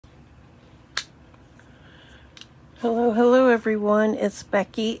Hello, hello everyone. It's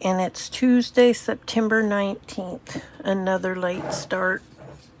Becky and it's Tuesday, September 19th. Another late start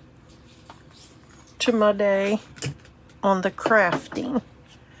to my day on the crafting.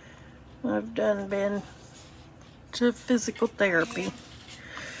 I've been to physical therapy.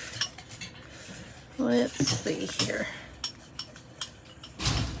 Let's see here.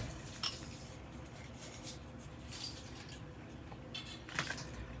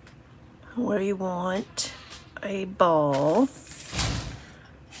 What do you want? A ball.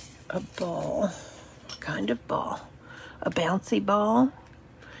 What kind of ball? A bouncy ball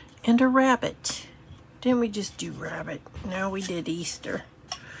and a rabbit. Didn't we just do rabbit? No, we did Easter.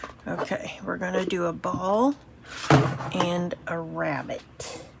 Okay, we're gonna do a ball and a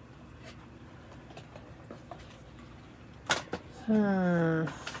rabbit. All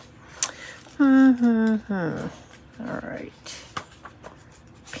right.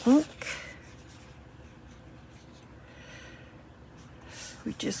 Pink.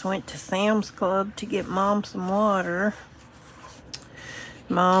 We just went to Sam's Club to get Mom some water.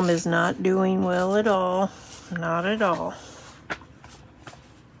 Mom is not doing well at all. Not at all.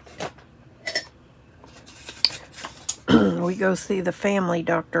 We go see the family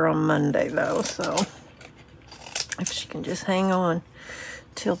doctor on Monday though, so if she can just hang on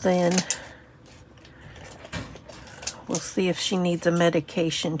till then, we'll see if she needs a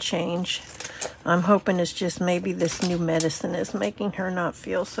medication change. I'm hoping it's just maybe this new medicine is making her not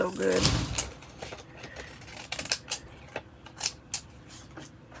feel so good.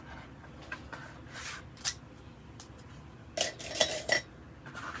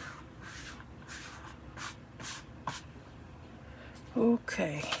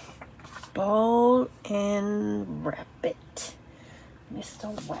 Okay, ball and rabbit.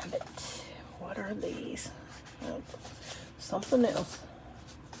 Mr. Rabbit. What are these? Oh, something else.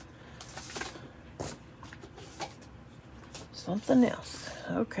 Something else.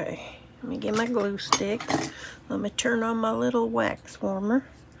 Okay, let me get my glue stick. Let me turn on my little wax warmer.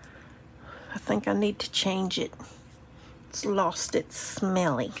 I think I need to change it. It's lost its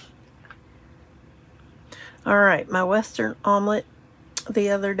smelly. All right, my Western omelet the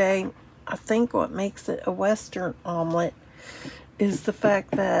other day, I think what makes it a Western omelet is the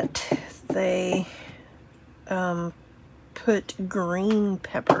fact that they put green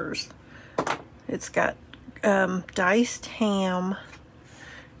peppers. It's got diced ham,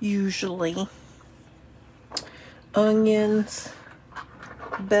 usually, onions,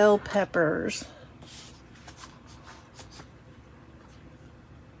 bell peppers,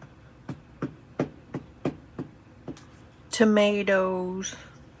 tomatoes,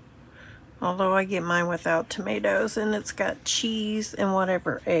 although I get mine without tomatoes, and it's got cheese and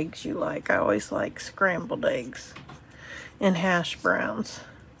whatever eggs you like. I always like scrambled eggs and hash browns.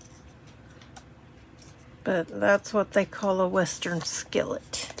 But that's what they call a Western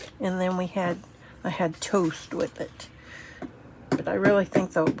skillet. And then I had toast with it. But I really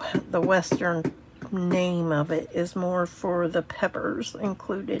think the Western name of it is more for the peppers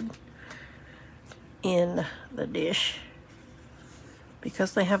included in the dish,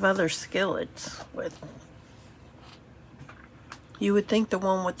 because they have other skillets with. You would think the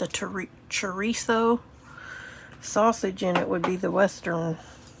one with the chorizo sausage in it would be the Western.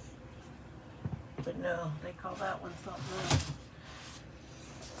 But no, they call that one something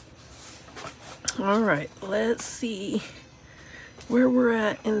else. All right, let's see where we're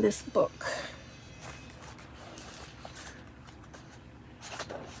at in this book.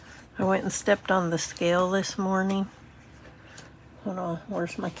 I went and stepped on the scale this morning. Hold on,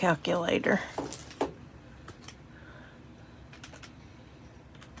 where's my calculator?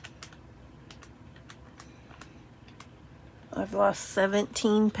 I've lost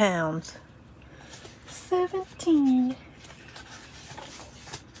 17 pounds. 17.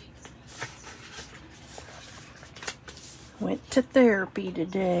 Went to therapy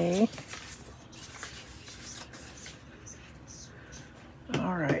today.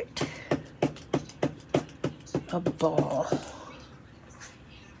 All right. A ball.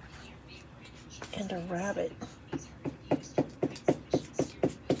 And a rabbit.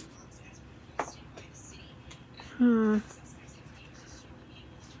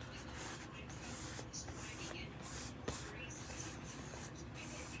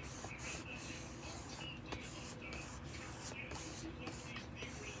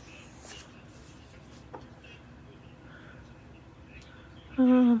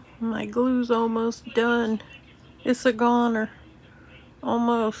 My glue's almost done. It's a goner.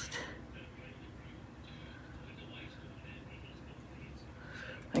 Almost.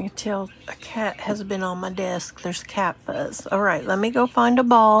 I can tell a cat has been on my desk. There's cat fuzz. All right, let me go find a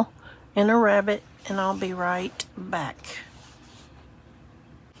ball and a rabbit, and I'll be right back.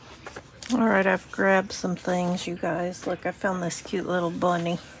 Alright, I've grabbed some things, you guys. Look, I found this cute little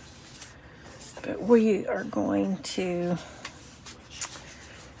bunny. But we are going to,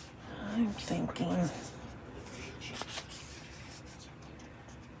 I'm thinking,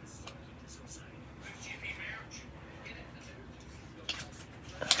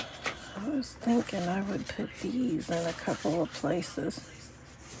 I was thinking I would put these in a couple of places.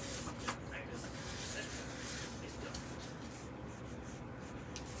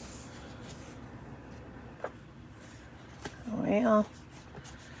 Well,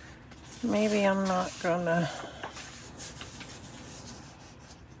 maybe I'm not gonna.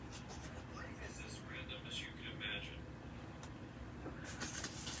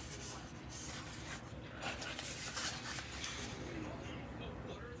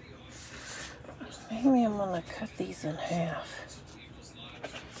 Maybe I'm gonna cut these in half.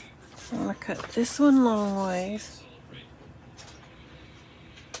 I'm gonna cut this one long ways.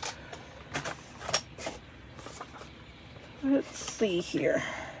 Let's see here.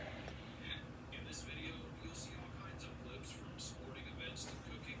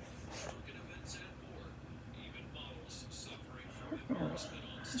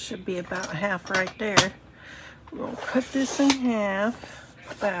 Should be about half right there. We'll cut this in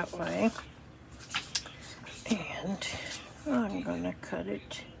half that way. And I'm gonna cut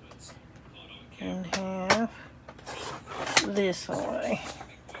it in half this way.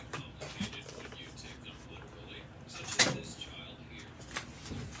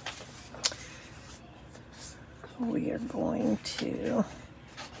 We are going to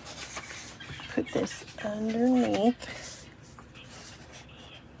put this underneath.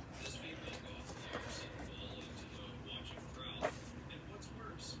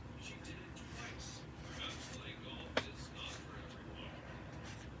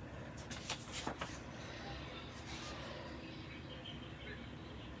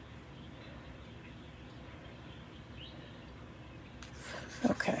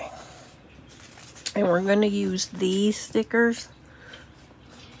 Okay, and we're going to use these stickers.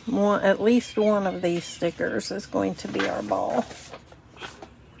 At least one of these stickers is going to be our ball.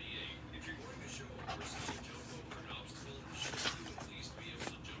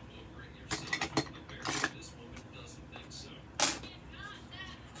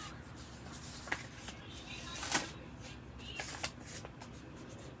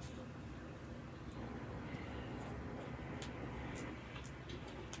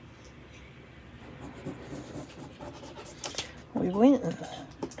 We went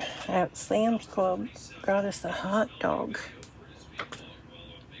at Sam's Club, got us a hot dog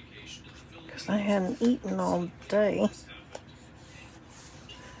because I hadn't eaten all day.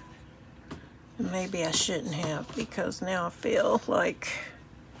 Maybe I shouldn't have, because now I feel like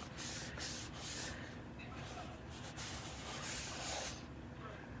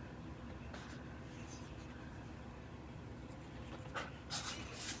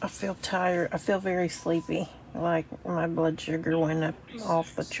I feel tired. I feel very sleepy. Like my blood sugar went up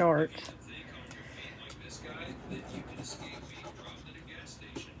off the charts.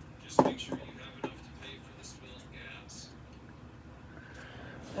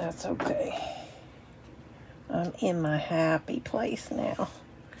 That's okay. I'm in my happy place now.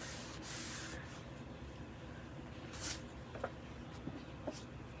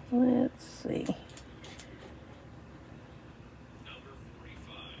 Let's see.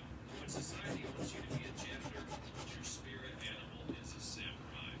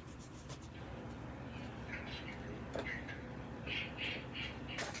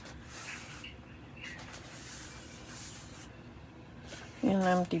 And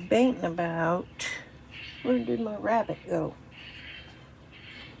I'm debating about, where did my rabbit go?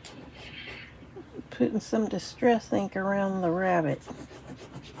 Putting some distress ink around the rabbit.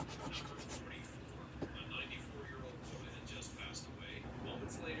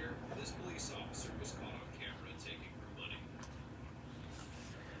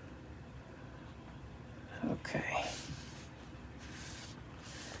 Okay.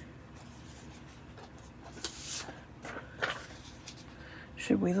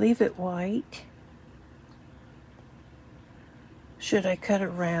 Should we leave it white? Should I cut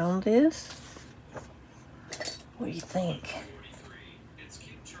around this? What do you think?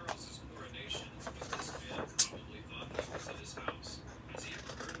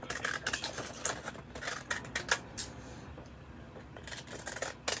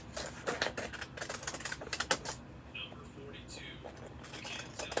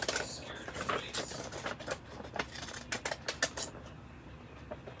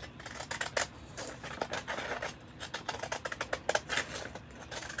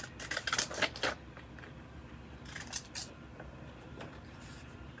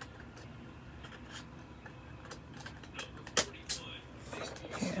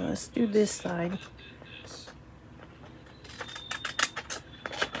 let's do this side.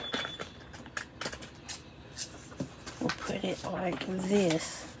 We'll put it like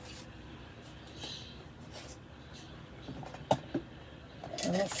this.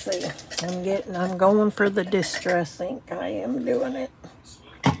 Let's see. I'm going for the distress ink. I am doing it.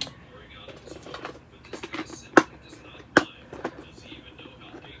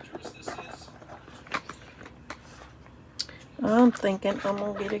 I'm thinking I'm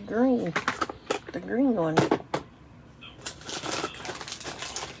gonna get a green, the green one.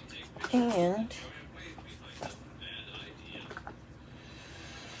 And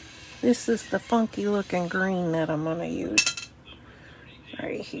this is the funky looking green that I'm gonna use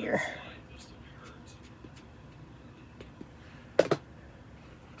right here.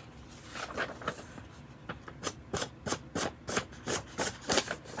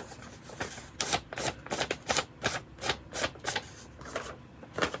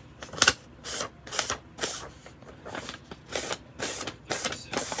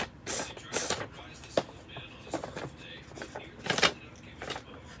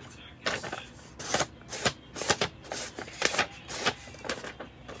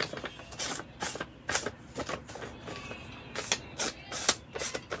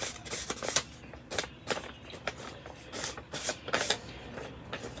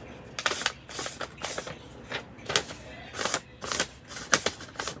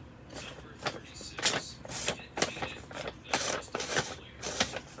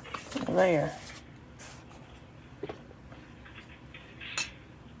 There.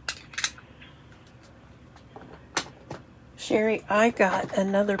 Sherry, I got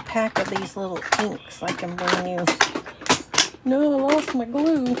another pack of these little inks I can bring you. No, I lost my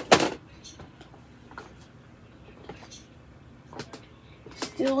glue.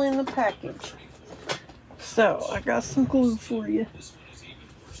 Still in the package. So, I got some glue for you.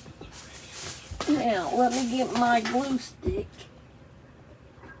 Now, let me get my glue stick.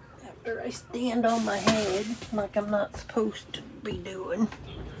 After I stand on my head like I'm not supposed to be doing.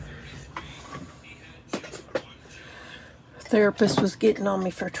 The therapist was getting on me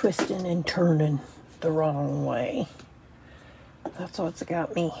for twisting and turning the wrong way. That's what's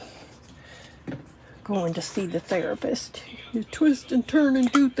got me going to see the therapist. You twist and turn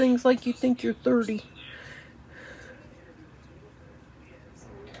and do things like you think you're 30.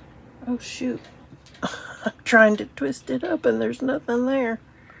 Oh shoot. I'm trying to twist it up and there's nothing there.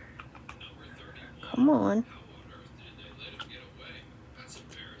 Come on.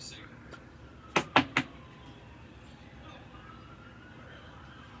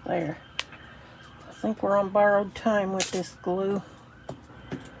 There. I think we're on borrowed time with this glue.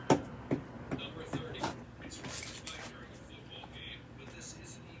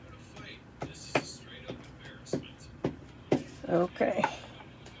 Okay.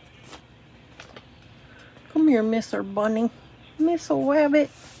 Come here, Mr. Bunny. Mr. Wabbit.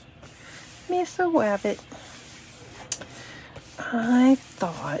 Mr. Wabbit. I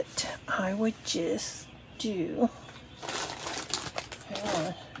thought I would just do... Hang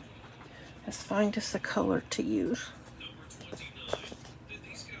on. Let's find us a color to use.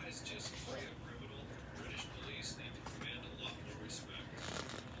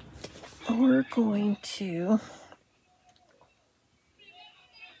 We're going to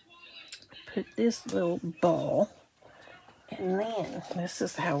put this little ball, and then this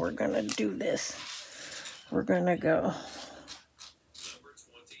is how we're going to do this. We're going to go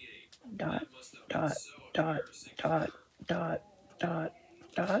dot, dot, dot, dot, dot, dot,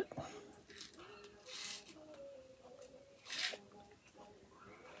 dot.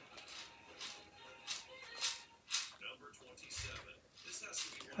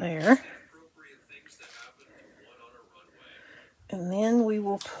 There. And then we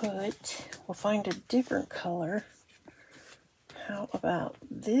will we'll find a different color. How about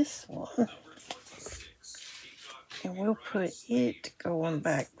this one? And we'll put it going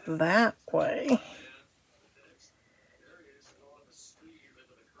back that way.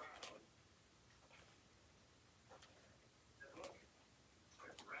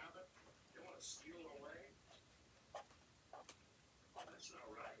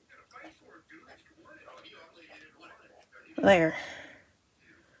 There.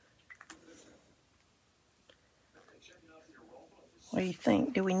 What do you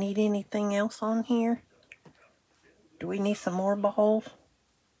think? Do we need anything else on here? Do we need some more balls?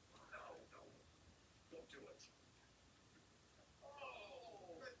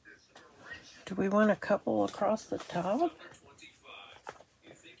 Do we want a couple across the top?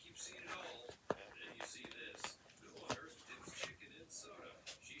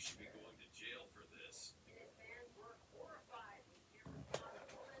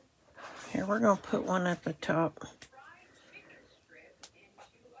 we're going to put one at the top.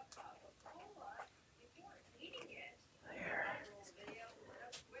 There.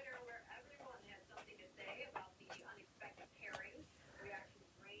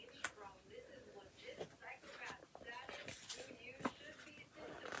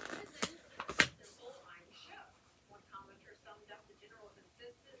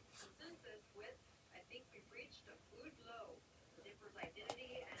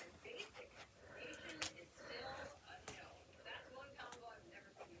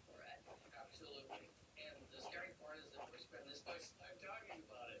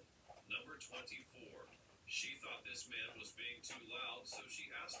 Number 24. She thought this man was being too loud, so she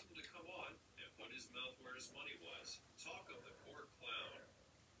asked him to come on and put his mouth where his money was. Talk of the court clown.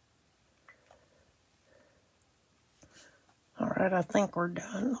 All right, I think we're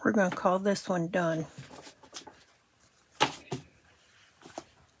done. We're going to call this one done.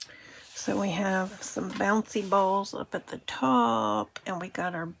 So we have some bouncy balls up at the top, and we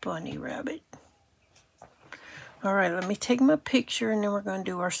got our bunny rabbit. All right, let me take my picture, and then we're going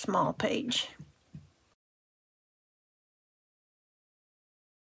to do our small page.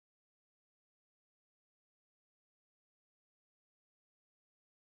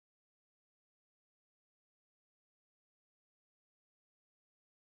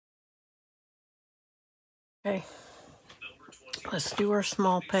 Okay, let's do our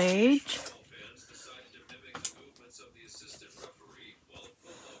small page.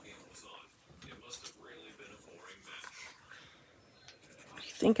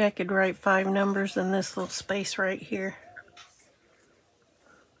 I think I could write 5 numbers in this little space right here.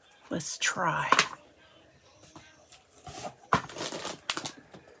 Let's try.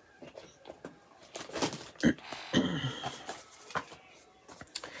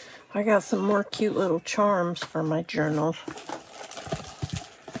 I got some more cute little charms for my journals.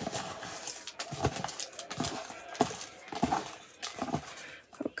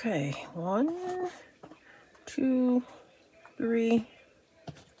 Okay, 1, 2, 3,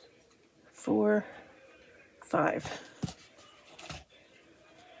 4, 5.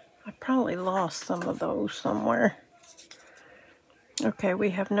 I probably lost some of those somewhere. Okay, we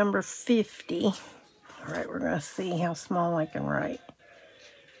have number 50. All right, we're going to see how small I can write.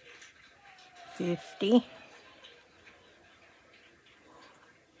 50.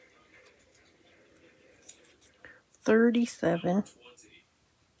 37.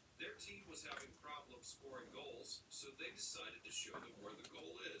 Their team was having problems scoring goals, so they decided to show them where the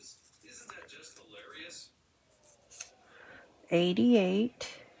goal is. Isn't that just hilarious? 88.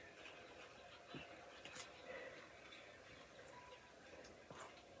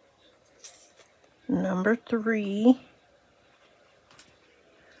 3. Number 19.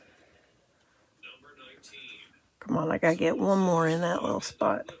 Come on, I gotta get one more in that little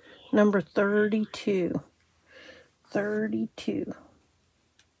spot. Number 32. 32.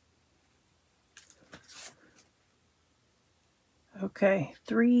 Okay,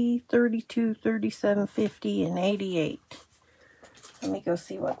 3, 32, 37, 50, and 88. Let me go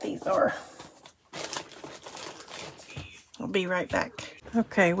see what these are. I'll be right back.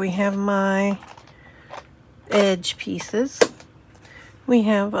 Okay, we have my edge pieces. We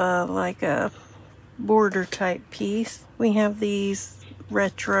have like a border type piece. We have these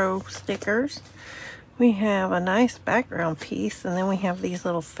retro stickers. We have a nice background piece, and then we have these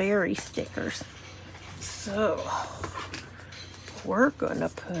little fairy stickers. So we're gonna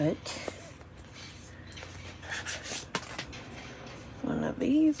put one of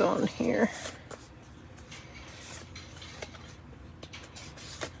these on here.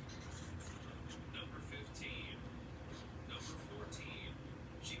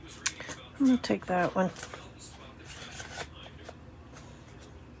 I'm gonna take that one.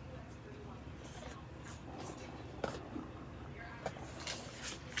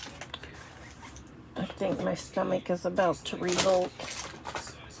 I think my stomach is about to revolt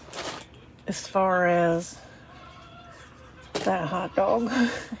as far as that hot dog.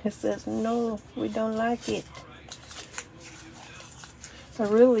 It says, no, we don't like it. I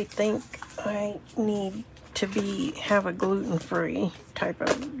really think I need to have a gluten-free type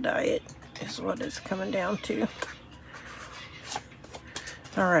of diet is what it's coming down to.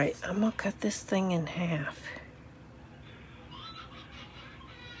 All right, I'm gonna cut this thing in half.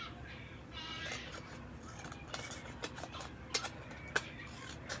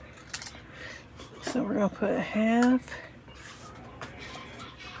 So we're gonna put half,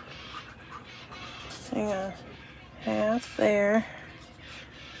 hang on, half there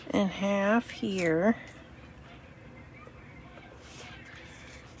and half here.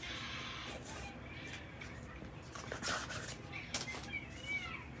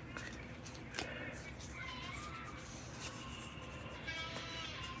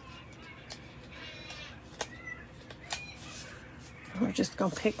 We're just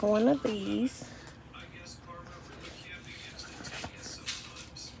gonna pick one of these. I guess karma really can be instantaneous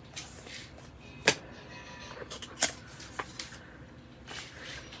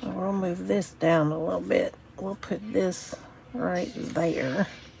sometimes. We'll move this down a little bit. We'll put this right there.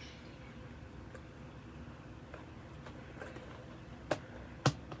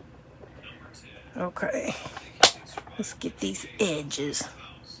 Okay, let's get these edges.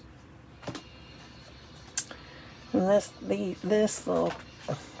 And this little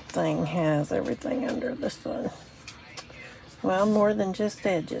thing has everything under the sun. Well, more than just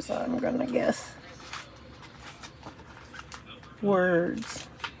edges, I'm gonna guess. Words.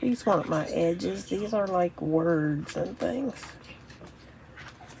 These weren't my edges. These are like words and things.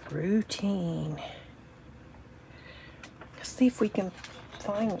 Routine. Let's see if we can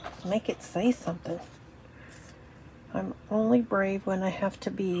make it say something. I'm only brave when I have to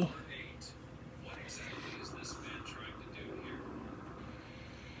be. What exactly is this man trying to do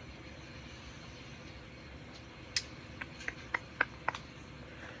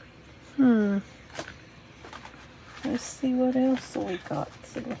here? Let's see what else we got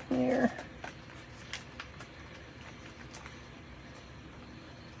in here.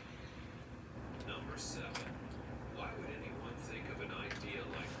 Number 7. Why would anyone think of an idea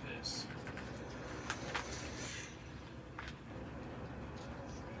like this?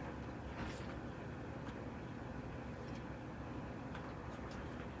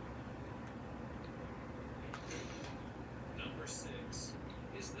 Number 6.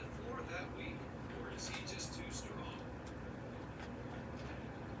 Is the floor that weak, or is he just too strong?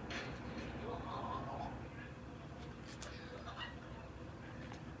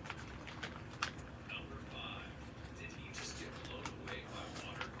 Number 5. Did he just get blown away by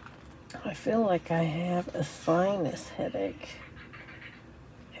water? I feel like I have a sinus headache.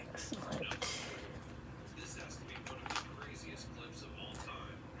 Excellent. This has to be one of the craziest clips of all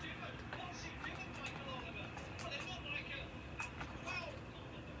time. That's all for the top 15 appropriate moments caught on camera.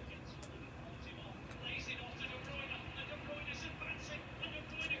 Which one was your favorite? Let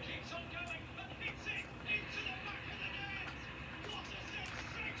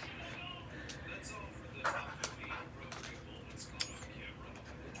me know in the comments below.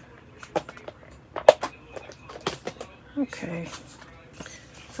 Okay.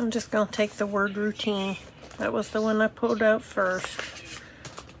 I'm just going to take the word routine. That was the one I pulled out first.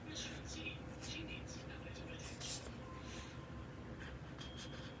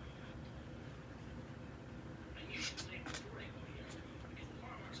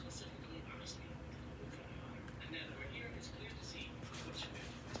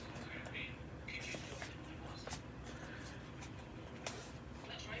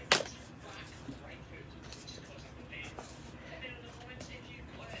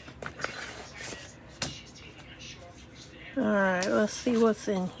 Alright, let's see what's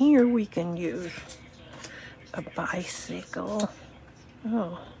in here we can use. A bicycle.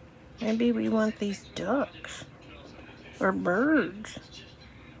 Oh, maybe we want these ducks. Or birds.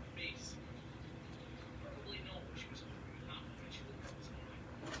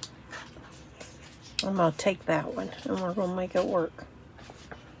 I'm going to take that one and we're going to make it work.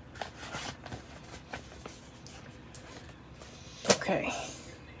 Okay,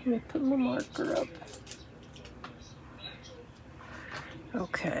 let me put my marker up.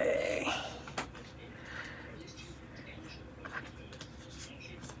 Okay.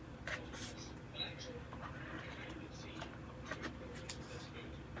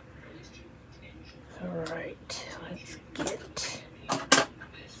 Alright, let's get... I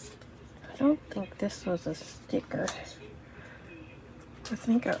don't think this was a sticker. I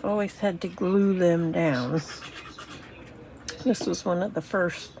think I always had to glue them down. This was one of the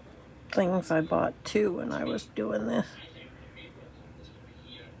first things I bought too when I was doing this.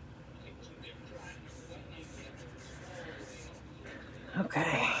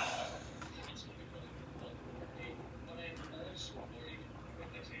 Okay.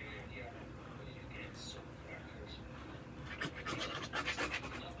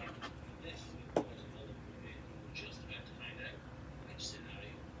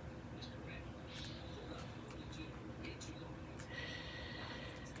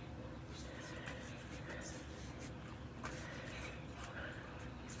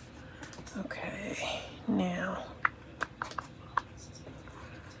 Okay, now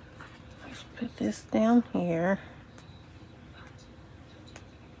let's put this down here.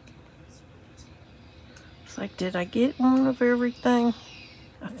 It's like, did I get one of everything?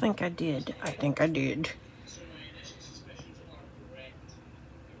 I think I did. I think I did.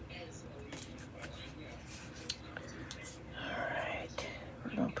 Alright,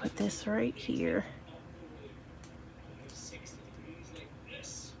 we're gonna put this right here.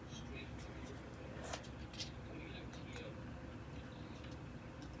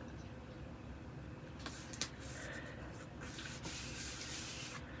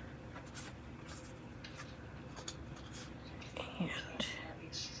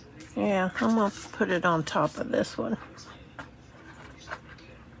 Yeah, I'm gonna put it on top of this one.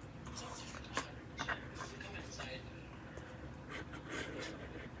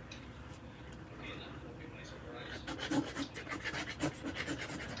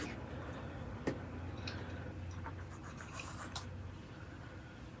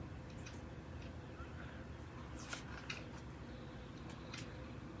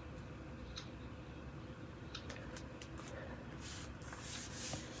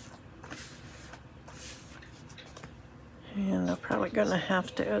 And I'm probably gonna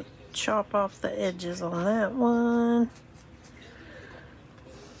have to chop off the edges on that one.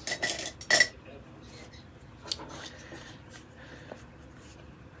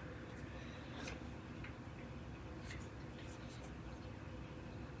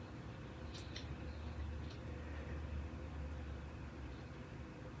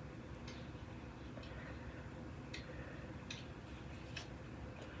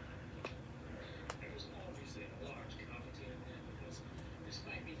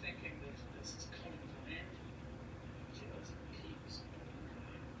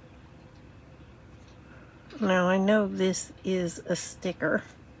 Now I know this is a sticker.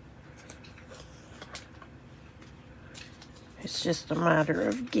 It's just a matter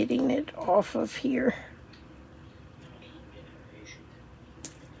of getting it off of here.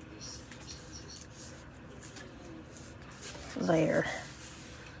 There.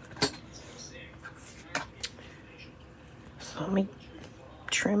 So let me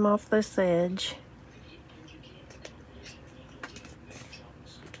trim off this edge.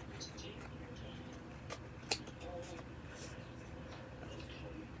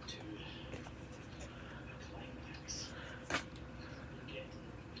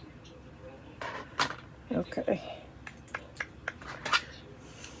 Okay.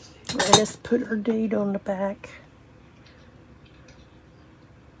 Let us put our date on the back.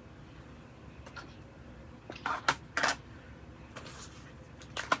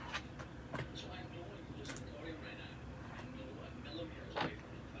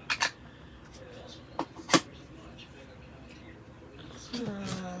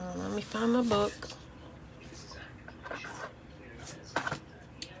 Let me find my book.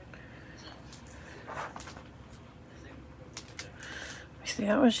 See,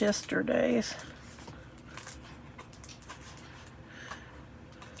 that was yesterday's.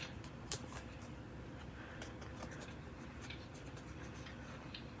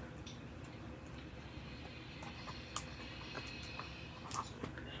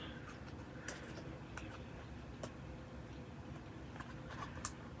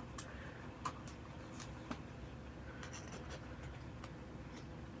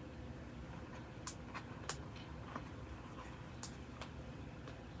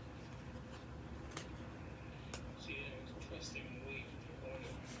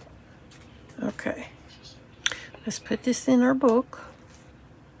 Okay, let's put this in our book.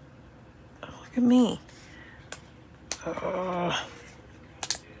 Oh, look at me.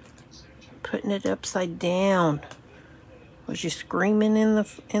 Putting it upside down. Was you screaming in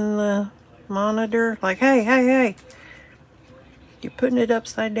the monitor? Like, hey, hey, hey. You're putting it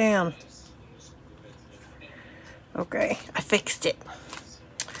upside down. Okay, I fixed it.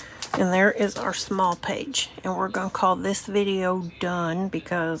 And there is our small page. And we're going to call this video done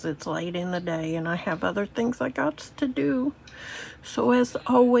because it's late in the day and I have other things I got to do. So as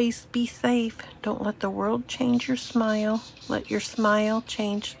always, be safe. Don't let the world change your smile. Let your smile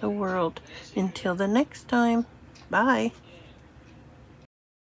change the world. Until the next time, bye.